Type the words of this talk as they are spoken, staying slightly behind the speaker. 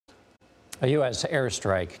A U.S.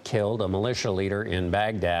 airstrike killed a militia leader in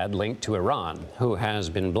Baghdad linked to Iran, who has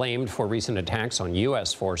been blamed for recent attacks on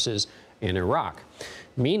U.S. forces in Iraq.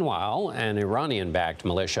 Meanwhile, an Iranian-backed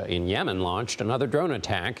militia in Yemen launched another drone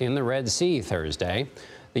attack in the Red Sea Thursday.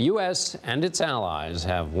 The U.S. and its allies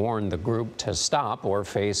have warned the group to stop or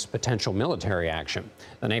face potential military action.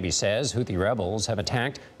 The Navy says Houthi rebels have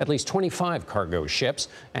attacked at least 25 cargo ships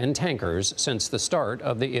and tankers since the start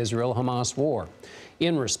of the Israel-Hamas war.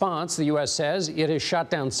 In response, the U.S. says it has shot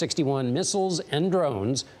down 61 missiles and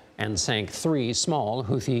drones and sank 3 small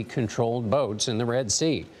Houthi-controlled boats in the Red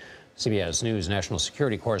Sea. CBS News national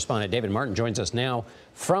security correspondent David Martin joins us now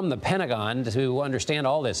from the Pentagon to understand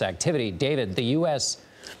all this activity. David, the U.S.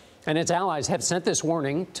 and its allies have sent this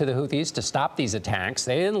warning to the Houthis to stop these attacks.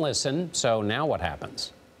 They didn't listen, so now what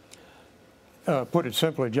happens? Put it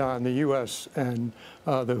simply, John, the U.S. and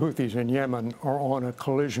the Houthis in Yemen are on a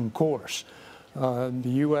collision course. The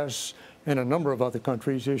U.S. and a number of other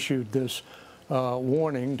countries issued this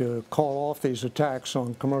warning to call off these attacks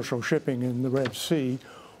on commercial shipping in the Red Sea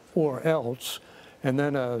or else. And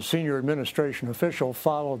then a senior administration official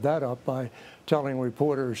followed that up by telling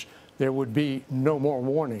reporters there would be no more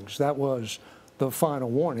warnings. That was the final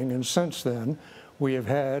warning. And since then, we have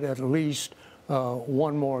had at least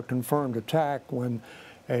one more confirmed attack when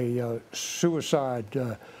a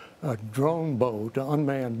suicide drone boat,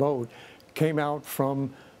 unmanned boat, came out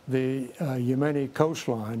from the Yemeni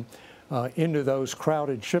coastline into those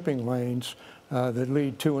crowded shipping lanes that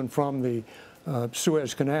lead to and from the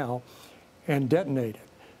Suez Canal and detonated.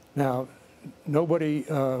 Now, nobody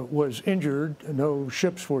was injured. No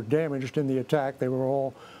ships were damaged in the attack. They were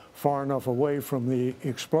all far enough away from the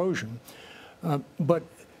explosion. But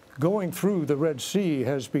going through the Red Sea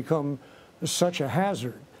has become such a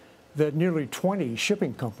hazard that nearly 20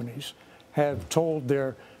 shipping companies have told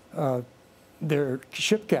their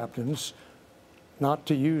ship captains not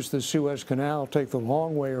to use the Suez Canal, take the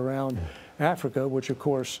long way around Africa, which of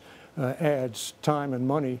course adds time and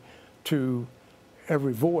money to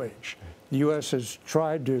every voyage. The U.S. has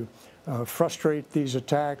tried to frustrate these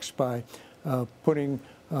attacks by putting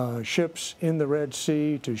ships in the Red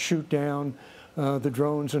Sea to shoot down the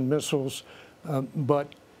drones and missiles, but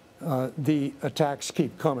the attacks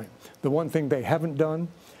keep coming. The one thing they haven't done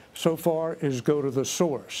so far is go to the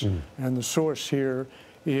source. And the source here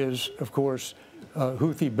is, of course,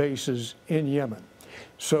 Houthi bases in Yemen.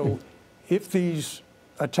 So if these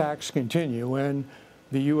attacks continue, and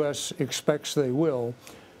the U.S. expects they will,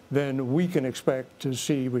 then we can expect to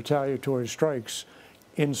see retaliatory strikes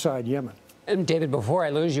inside Yemen. And David, before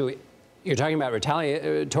I lose you, you're talking about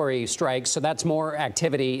retaliatory strikes, so that's more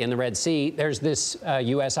activity in the Red Sea. There's this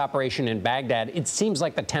U.S. operation in Baghdad. It seems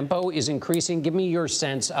like the tempo is increasing. Give me your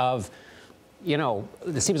sense of, you know,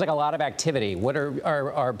 it seems like a lot of activity. What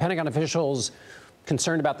are Pentagon officials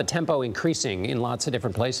concerned about the tempo increasing in lots of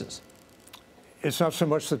different places? It's not so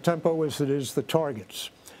much the tempo as it is the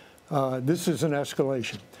targets. This is an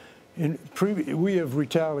escalation. We have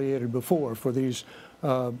retaliated before for these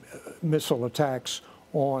missile attacks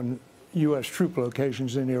on U.S. troop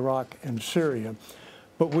locations in Iraq and Syria,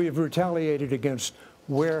 but we have retaliated against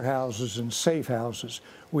warehouses and safe houses.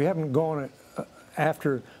 We haven't gone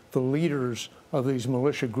after the leaders of these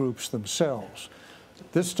militia groups themselves.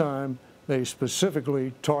 This time, they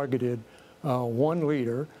specifically targeted one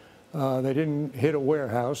leader. They didn't hit a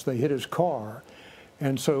warehouse, they hit his car.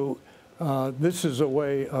 And so this is a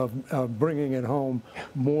way of bringing it home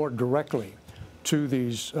more directly to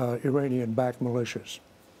these Iranian-backed militias.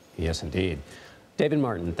 Yes, indeed. David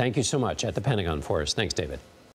Martin, thank you so much at the Pentagon for us. Thanks, David.